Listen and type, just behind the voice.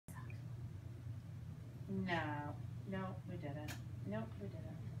No, no, we didn't. Nope, we didn't.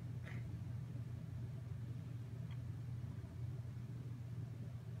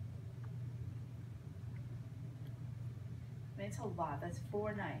 I mean, it's a lot. That's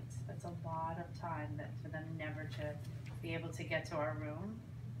 4 nights. That's a lot of time that for them never to be able to get to our room.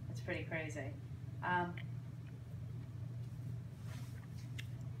 It's pretty crazy.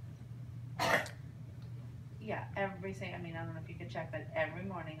 Yeah, everything. I mean, I don't know if you could check, but every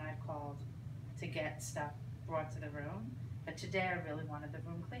morning I've called to get stuff brought to the room. But today I really wanted the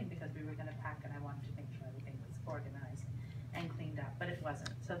room clean because we were going to pack and I wanted to make sure everything was organized and cleaned up, but it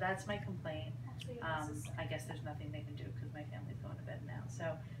wasn't. So that's my complaint. I guess there's nothing they can do because my family's going to bed now.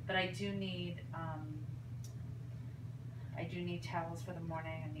 So, but I do need towels for the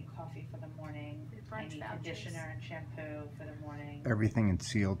morning. I need coffee for the morning. I need conditioner and shampoo for the morning. Everything in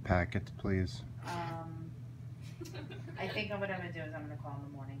sealed packets, please. I think what I'm going to do is I'm going to call in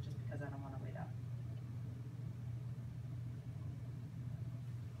the morning just because I don't want to wait up.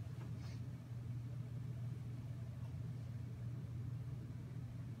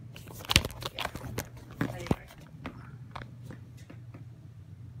 Yeah, I agree.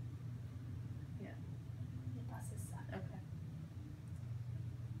 Yeah. The buses suck. Okay.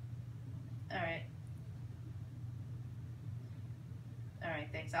 All right. All right,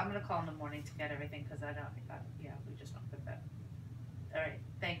 thanks. I'm gonna call in the morning to get everything because I don't. Yeah, we just don't put that. All right,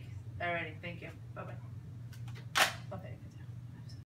 thanks. All righty, thank you. Bye bye.